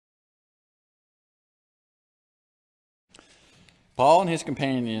Paul and his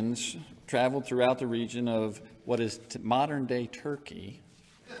companions traveled throughout the region of what is modern-day Turkey.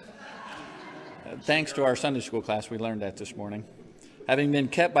 Thanks to our Sunday school class, we learned that this morning. Having been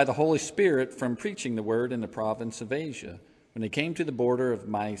kept by the Holy Spirit from preaching the word in the province of Asia. When they came to the border of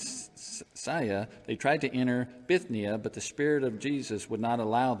Mysia, they tried to enter Bithynia, but the Spirit of Jesus would not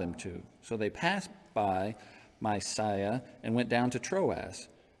allow them to. So they passed by Mysia and went down to Troas.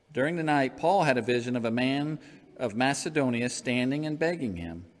 During the night, Paul had a vision of a man of Macedonia standing and begging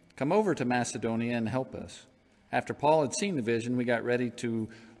him, "Come over to Macedonia and help us." After Paul had seen the vision, we got ready to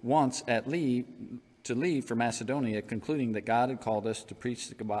leave for Macedonia, concluding that God had called us to preach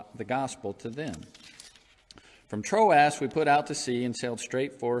the gospel to them. From Troas, we put out to sea and sailed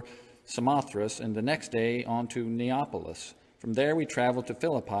straight for Samothrace, and the next day on to Neapolis. From there, we traveled to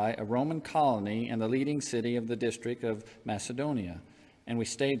Philippi, a Roman colony and the leading city of the district of Macedonia, and we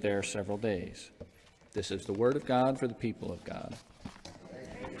stayed there several days. This is the word of God for the people of God. I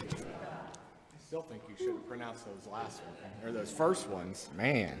still think you should have pronounced those last ones, or those first ones.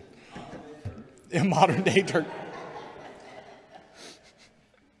 Man. In modern day Turkey.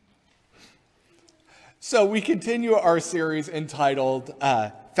 So we continue our series entitled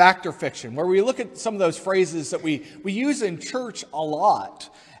Fact or Fiction, where we look at some of those phrases that we use in church a lot,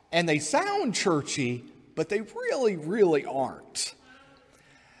 and they sound churchy, but they really, really aren't.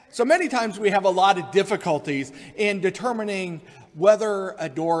 So many times we have a lot of difficulties in determining whether a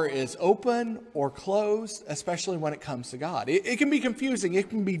door is open or closed, especially when it comes to God. It can be confusing. It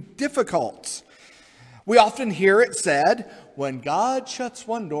can be difficult. We often hear it said, when God shuts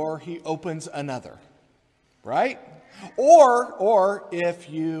one door, he opens another, right? Or if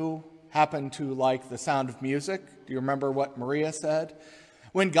you happen to like the sound of music, do you remember what Maria said?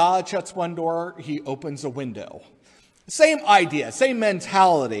 When God shuts one door, he opens a window. Same idea, same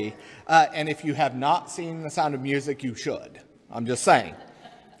mentality. And if you have not seen The Sound of Music, you should. I'm just saying.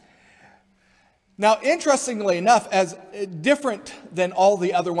 Now, interestingly enough, as different than all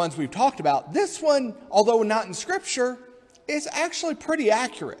the other ones we've talked about, this one, although not in Scripture, is actually pretty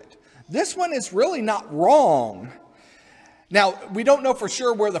accurate. This one is really not wrong. Now, we don't know for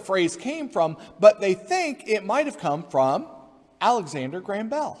sure where the phrase came from, but they think it might have come from Alexander Graham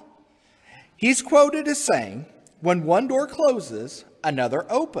Bell. He's quoted as saying, "When one door closes,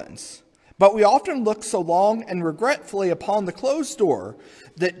 another opens. But we often look so long and regretfully upon the closed door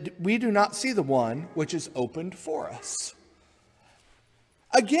that we do not see the one which is opened for us."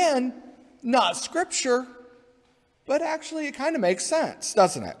 Again, not Scripture, but actually it kind of makes sense,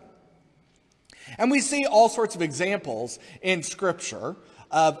 doesn't it? And we see all sorts of examples in Scripture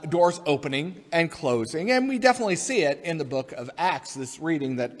of doors opening and closing, and we definitely see it in the book of Acts, this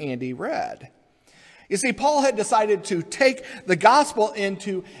reading that Andy read. You see, Paul had decided to take the gospel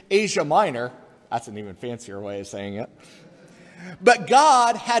into Asia Minor. That's an even fancier way of saying it. But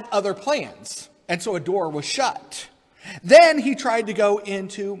God had other plans, and so a door was shut. Then he tried to go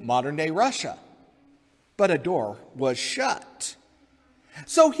into modern-day Russia, but a door was shut.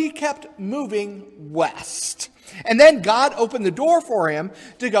 So he kept moving west. And then God opened the door for him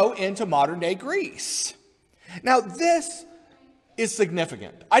to go into modern-day Greece. Now, this is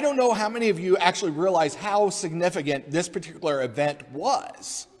significant. I don't know how many of you actually realize how significant this particular event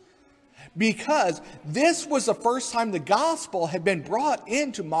was, because this was the first time the gospel had been brought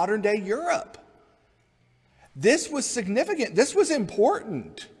into modern-day Europe. This was significant. This was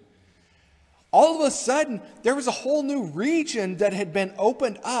important. All of a sudden, there was a whole new region that had been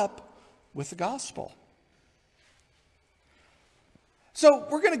opened up with the gospel. So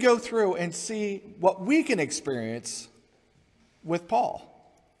we're going to go through and see what we can experience with Paul.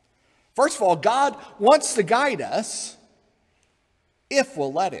 First of all, God wants to guide us if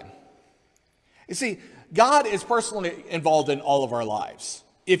we'll let him. You see, God is personally involved in all of our lives.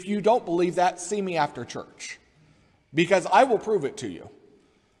 If you don't believe that, see me after church, because I will prove it to you.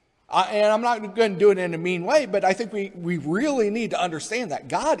 And I'm not going to do it in a mean way, but I think we really need to understand that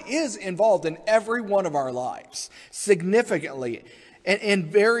God is involved in every one of our lives, significantly and in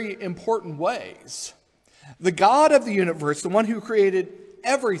very important ways. The God of the universe, the one who created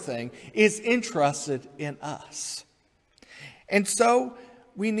everything, is interested in us. And so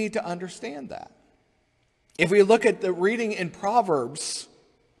we need to understand that. If we look at the reading in Proverbs,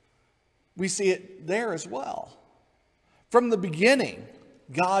 we see it there as well. From the beginning,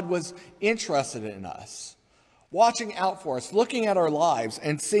 God was interested in us, watching out for us, looking at our lives,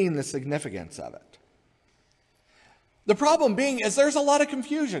 and seeing the significance of it. The problem being is there's a lot of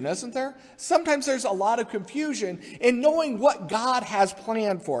confusion, isn't there? Sometimes there's a lot of confusion in knowing what God has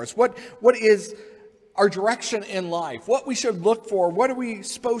planned for us, what is our direction in life, what we should look for, what are we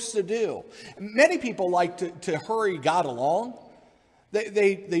supposed to do. Many people like to hurry God along.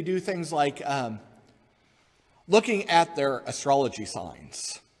 They do things like looking at their astrology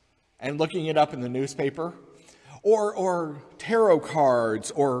signs and looking it up in the newspaper, or tarot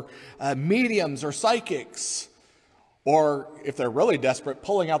cards, or mediums or psychics, or if they're really desperate,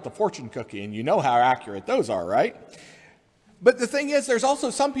 pulling out the fortune cookie, and you know how accurate those are, right? But the thing is, there's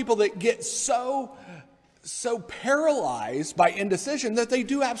also some people that get so paralyzed by indecision that they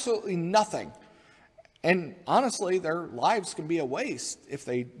do absolutely nothing. And honestly, their lives can be a waste if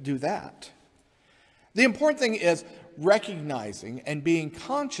they do that. The important thing is recognizing and being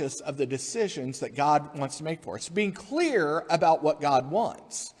conscious of the decisions that God wants to make for us. Being clear about what God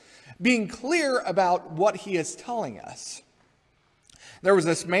wants. Being clear about what he is telling us. There was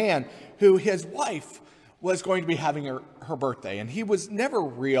this man who his wife was going to be having her birthday, and he was never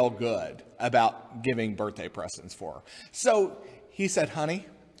real good about giving birthday presents for her. So he said, honey,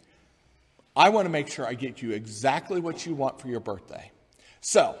 I want to make sure I get you exactly what you want for your birthday.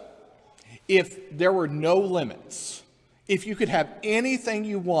 So if there were no limits, if you could have anything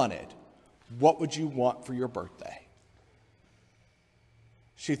you wanted, what would you want for your birthday?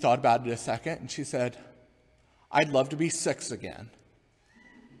 She thought about it a second, and she said, I'd love to be 6 again.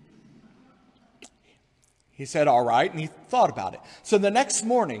 He said, all right, and he thought about it. So the next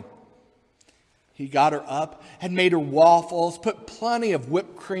morning, he got her up, had made her waffles, put plenty of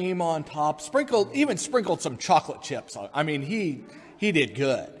whipped cream on top, even sprinkled some chocolate chips on. I mean, he did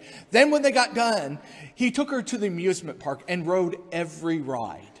good. Then when they got done, he took her to the amusement park and rode every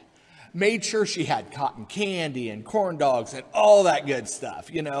ride. Made sure she had cotton candy and corn dogs and all that good stuff,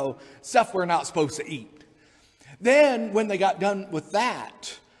 stuff we're not supposed to eat. Then when they got done with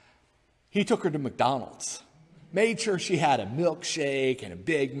that, he took her to McDonald's. Made sure she had a milkshake and a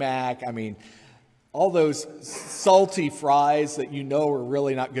Big Mac. I mean, all those salty fries that are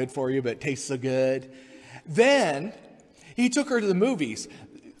really not good for you, but taste so good. Then he took her to the movies.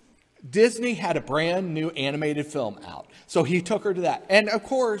 Disney had a brand new animated film out. So he took her to that. And of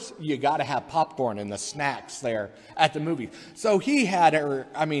course, you got to have popcorn and the snacks there at the movies. So he had her,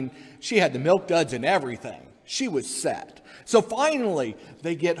 she had the Milk Duds and everything. She was set. So finally,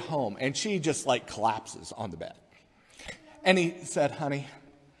 they get home and she just collapses on the bed. And he said, honey,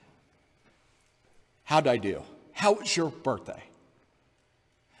 how'd I do? How was your birthday?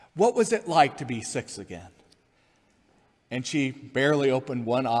 What was it like to be 6 again? And she barely opened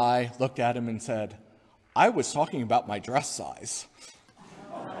one eye, looked at him and said, I was talking about my dress size.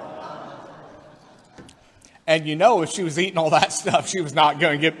 And if she was eating all that stuff, she was not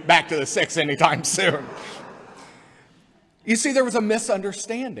going to get back to the 6 anytime soon. You see, there was a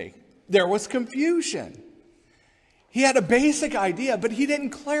misunderstanding. There was confusion. He had a basic idea, but he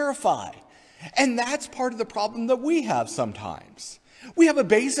didn't clarify. And that's part of the problem that we have sometimes. We have a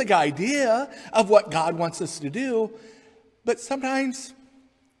basic idea of what God wants us to do, but sometimes,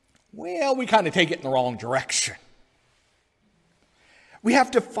 we kind of take it in the wrong direction. We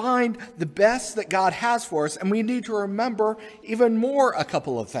have to find the best that God has for us, and we need to remember even more a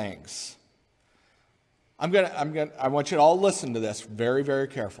couple of things. I want you to all listen to this very, very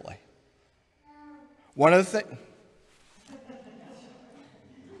carefully. One of the things.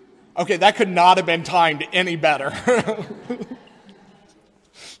 Okay, that could not have been timed any better.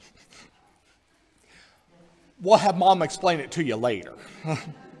 We'll have Mom explain it to you later.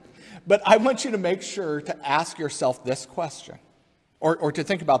 But I want you to make sure to ask yourself this question, or to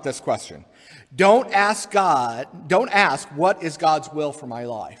think about this question. Don't ask, what is God's will for my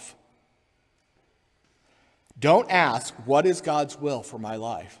life? Don't ask, what is God's will for my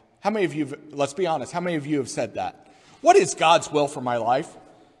life? How many of you, let's be honest, how many of you have said that? What is God's will for my life?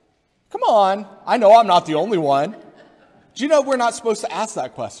 Come on, I know I'm not the only one. Do you know we're not supposed to ask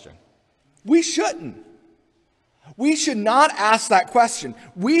that question? We shouldn't. We should not ask that question.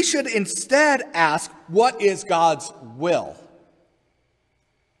 We should instead ask, what is God's will?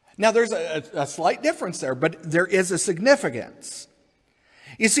 Now, there's a slight difference there, but there is a significance.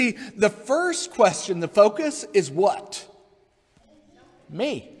 You see, the first question, the focus is what?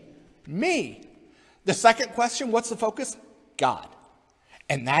 Me. The second question, what's the focus? God.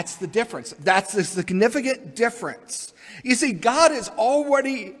 And that's the difference. That's the significant difference. You see, God is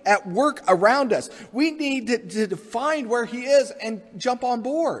already at work around us. We need to define where he is and jump on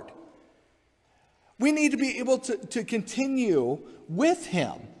board. We need to be able to continue with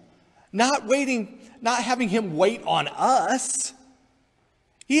him, not having him wait on us.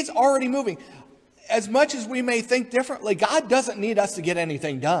 He's already moving. As much as we may think differently, God doesn't need us to get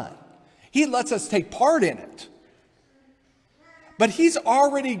anything done. He lets us take part in it. But he's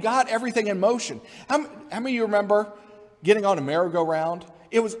already got everything in motion. How many of you remember getting on a merry-go-round?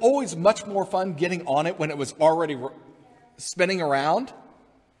 It was always much more fun getting on it when it was already spinning around?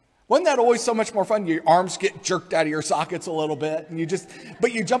 Wasn't that always so much more fun? Your arms get jerked out of your sockets a little bit, and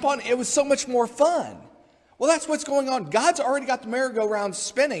but you jump on. It was so much more fun. Well, that's what's going on. God's already got the merry-go-round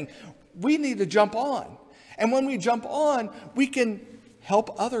spinning. We need to jump on. And when we jump on, we can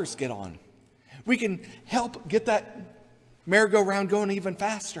help others get on. We can help get that merry-go-round going even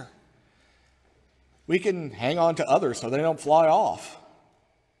faster. We can hang on to others so they don't fly off.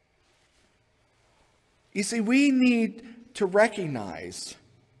 You see, we need to recognize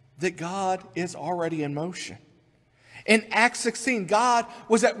that God is already in motion. In Acts 16, God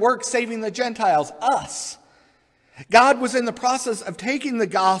was at work saving the Gentiles, us. God was in the process of taking the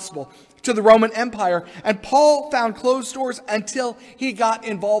gospel to the Roman Empire, and Paul found closed doors until he got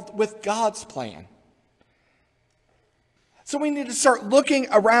involved with God's plan. So we need to start looking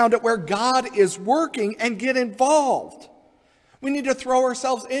around at where God is working and get involved. We need to throw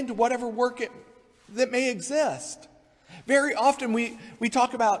ourselves into whatever work that may exist. Very often we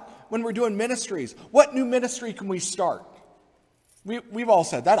talk about when we're doing ministries, what new ministry can we start? We've all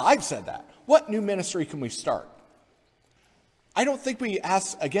said that. I've said that. What new ministry can we start? I don't think we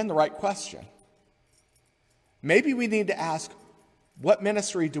ask, again, the right question. Maybe we need to ask, what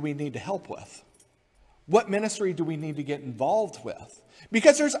ministry do we need to help with? What ministry do we need to get involved with?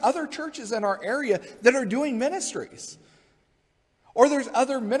 Because there's other churches in our area that are doing ministries. Or there's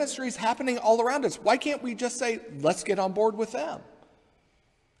other ministries happening all around us. Why can't we just say, let's get on board with them?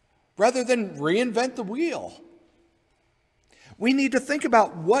 Rather than reinvent the wheel. We need to think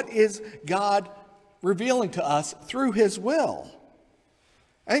about what is God revealing to us through his will.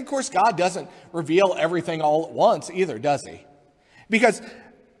 And of course, God doesn't reveal everything all at once either, does he? Because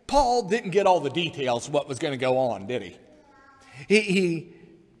Paul didn't get all the details of what was going to go on, did he?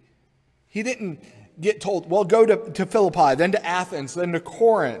 He didn't get told, well, go to Philippi, then to Athens, then to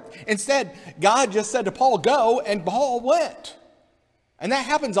Corinth. Instead, God just said to Paul, go, and Paul went. And that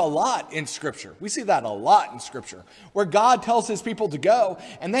happens a lot in Scripture. We see that a lot in Scripture, where God tells his people to go,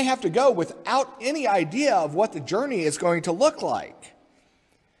 and they have to go without any idea of what the journey is going to look like.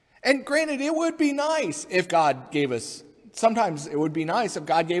 And granted, it would be nice if God gave us, sometimes it would be nice if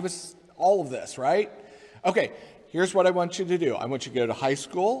God gave us all of this, right? Okay, here's what I want you to do. I want you to go to high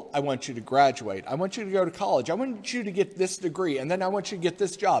school. I want you to graduate. I want you to go to college. I want you to get this degree. And then I want you to get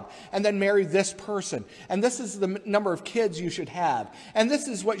this job. And then marry this person. And this is the number of kids you should have. And this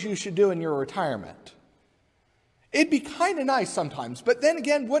is what you should do in your retirement. It'd be kind of nice sometimes. But then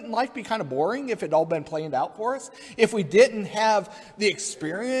again, wouldn't life be kind of boring if it had all been planned out for us? If we didn't have the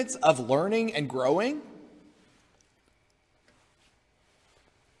experience of learning and growing?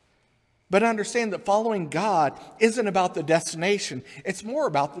 But understand that following God isn't about the destination. It's more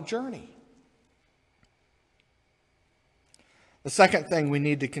about the journey. The second thing we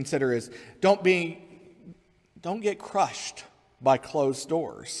need to consider is don't get crushed by closed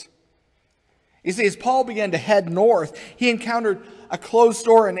doors. You see, as Paul began to head north, he encountered a closed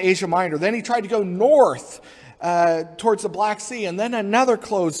door in Asia Minor. Then he tried to go north towards the Black Sea, and then another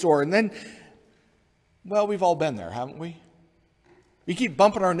closed door. And then, well, we've all been there, haven't we? We keep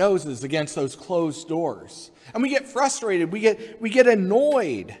bumping our noses against those closed doors. And we get frustrated. We get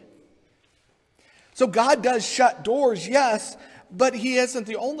annoyed. So God does shut doors, yes, but he isn't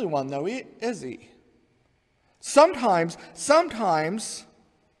the only one, though, is he? Sometimes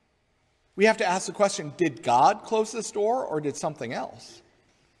we have to ask the question, did God close this door or did something else?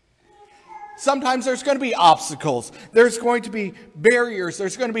 Sometimes there's going to be obstacles. There's going to be barriers.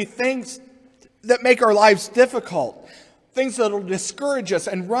 There's going to be things that make our lives difficult. Things that will discourage us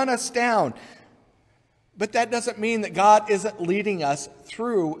and run us down. But that doesn't mean that God isn't leading us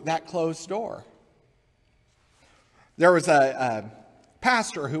through that closed door. There was a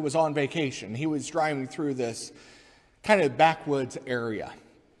pastor who was on vacation. He was driving through this kind of backwoods area.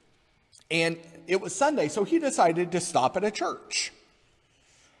 And it was Sunday, so he decided to stop at a church.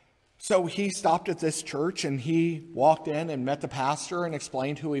 So he stopped at this church and he walked in and met the pastor and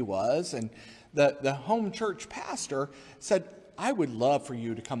explained who he was. And the home church pastor said, I would love for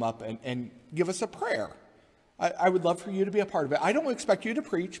you to come up and give us a prayer. I would love for you to be a part of it. I don't expect you to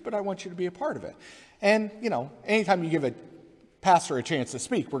preach, but I want you to be a part of it. And, you know, anytime you give a pastor a chance to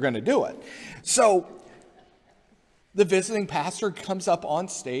speak, we're going to do it. So the visiting pastor comes up on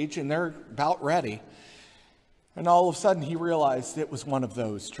stage and they're about ready. And all of a sudden he realized it was one of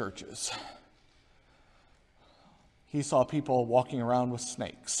those churches. He saw people walking around with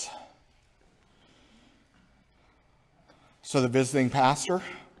snakes. So the visiting pastor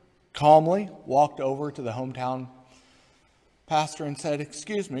calmly walked over to the hometown pastor and said,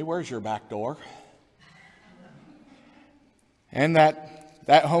 excuse me, where's your back door? And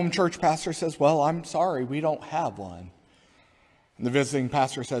that home church pastor says, well, I'm sorry, we don't have one. And the visiting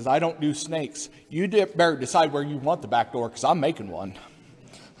pastor says, I don't do snakes. You better decide where you want the back door because I'm making one.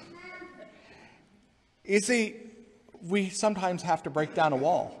 You see, we sometimes have to break down a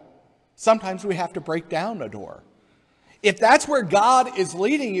wall. Sometimes we have to break down a door. If that's where God is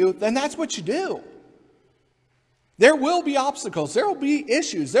leading you, then that's what you do. There will be obstacles. There will be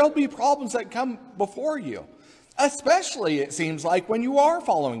issues. There will be problems that come before you. Especially, it seems like, when you are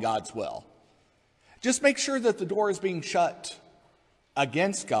following God's will. Just make sure that the door is being shut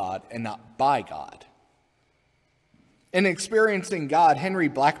against God and not by God. In Experiencing God, Henry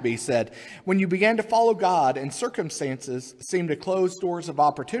Blackaby said, when you begin to follow God and circumstances seem to close doors of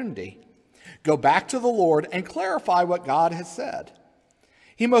opportunity, go back to the Lord and clarify what God has said.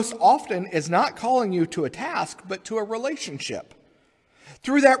 He most often is not calling you to a task, but to a relationship.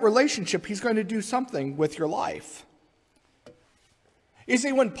 Through that relationship, he's going to do something with your life. You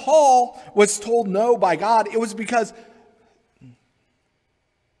see, when Paul was told no by God, it was because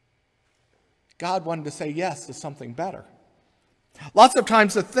God wanted to say yes to something better. Lots of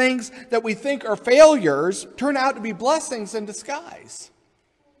times the things that we think are failures turn out to be blessings in disguise.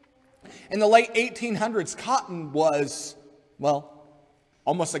 In the late 1800s, cotton was, well,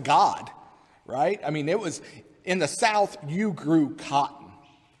 almost a god, right? I mean, it was in the South, you grew cotton.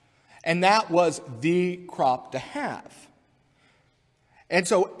 And that was the crop to have. And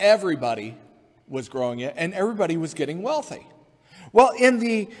so everybody was growing it and everybody was getting wealthy. Well, in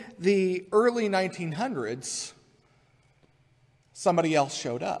the early 1900s, somebody else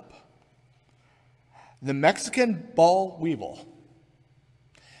showed up. The Mexican boll weevil.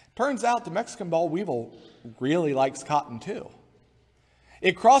 Turns out the Mexican boll weevil really likes cotton too.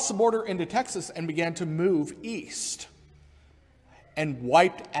 It crossed the border into Texas and began to move east and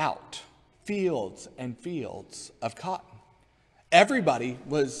wiped out fields and fields of cotton. Everybody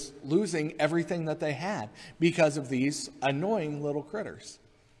was losing everything that they had because of these annoying little critters.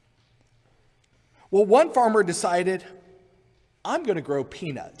 Well, one farmer decided, I'm going to grow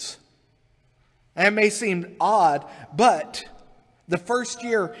peanuts. And it may seem odd, but the first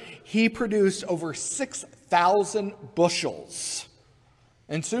year he produced over 6,000 bushels.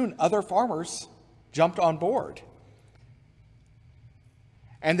 And soon other farmers jumped on board.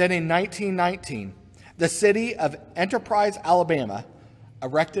 And then in 1919, the city of Enterprise, Alabama,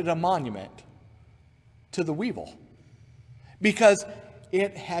 erected a monument to the weevil because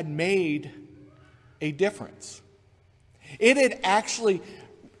it had made a difference. It had actually,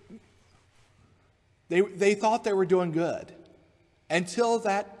 they thought they were doing good until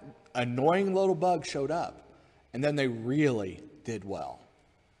that annoying little bug showed up, and then they really did well.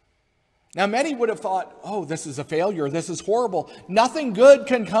 Now, many would have thought, oh, this is a failure, this is horrible. Nothing good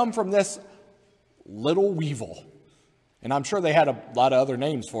can come from this little weevil. And I'm sure they had a lot of other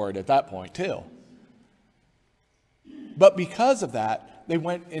names for it at that point too. But because of that, they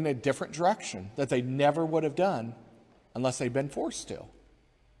went in a different direction that they never would have done unless they'd been forced to.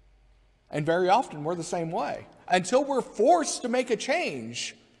 And very often we're the same way. Until we're forced to make a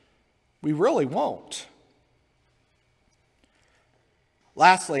change, we really won't.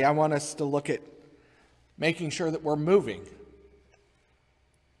 Lastly, I want us to look at making sure that we're moving.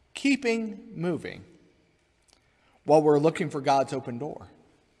 Keeping moving while we're looking for God's open door.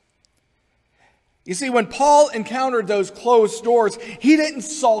 You see, when Paul encountered those closed doors, he didn't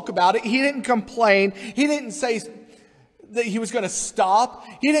sulk about it. He didn't complain. He didn't say that he was going to stop.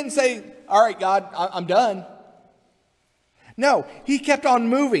 He didn't say, all right, God, I'm done. No, he kept on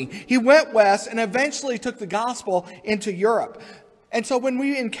moving. He went west and eventually took the gospel into Europe. And so when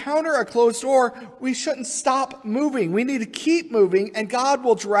we encounter a closed door, we shouldn't stop moving. We need to keep moving, and God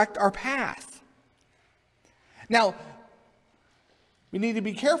will direct our path. Now, we need to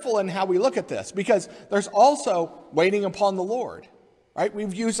be careful in how we look at this, because there's also waiting upon the Lord, right?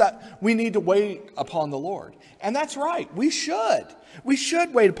 We've used that. We need to wait upon the Lord. And that's right. We should. We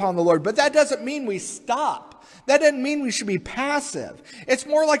should wait upon the Lord, but that doesn't mean we stop. That doesn't mean we should be passive. It's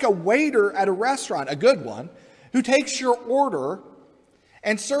more like a waiter at a restaurant, a good one, who takes your order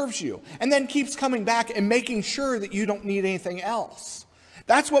and serves you, and then keeps coming back and making sure that you don't need anything else.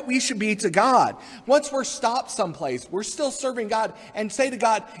 That's what we should be to God. Once we're stopped someplace, we're still serving God, and say to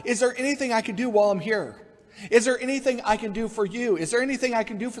God, is there anything I can do while I'm here? Is there anything I can do for you? Is there anything I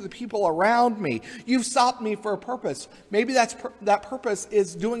can do for the people around me? You've stopped me for a purpose. Maybe that purpose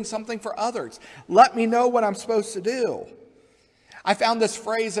is doing something for others. Let me know what I'm supposed to do. I found this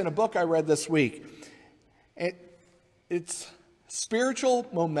phrase in a book I read this week. It's spiritual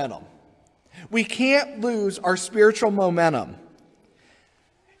momentum. We can't lose our spiritual momentum.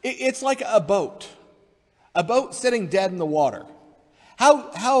 It's like a boat sitting dead in the water.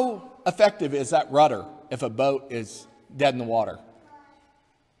 How effective is that rudder if a boat is dead in the water?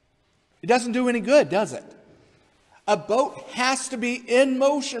 It doesn't do any good, does it? A boat has to be in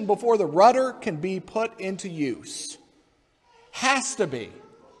motion before the rudder can be put into use. Has to be.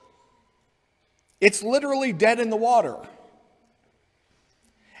 It's literally dead in the water.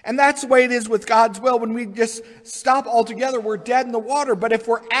 And that's the way it is with God's will. When we just stop altogether, we're dead in the water. But if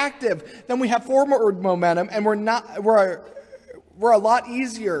we're active, then we have forward momentum, and we're a lot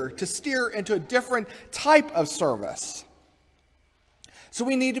easier to steer into a different type of service. So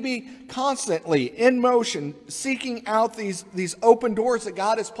we need to be constantly in motion, seeking out these open doors that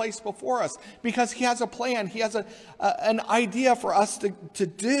God has placed before us, because He has a plan. He has an idea for us to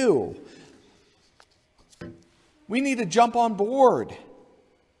do. We need to jump on board.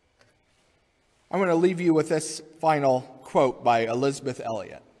 I'm going to leave you with this final quote by Elizabeth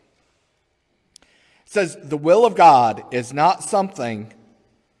Elliot. It says, "The will of God is not something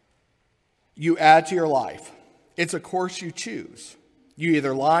you add to your life. It's a course you choose. You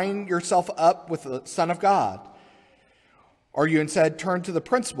either line yourself up with the Son of God, or you instead turn to the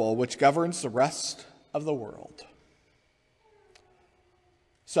principle which governs the rest of the world."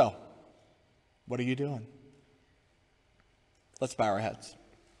 So, what are you doing? Let's bow our heads.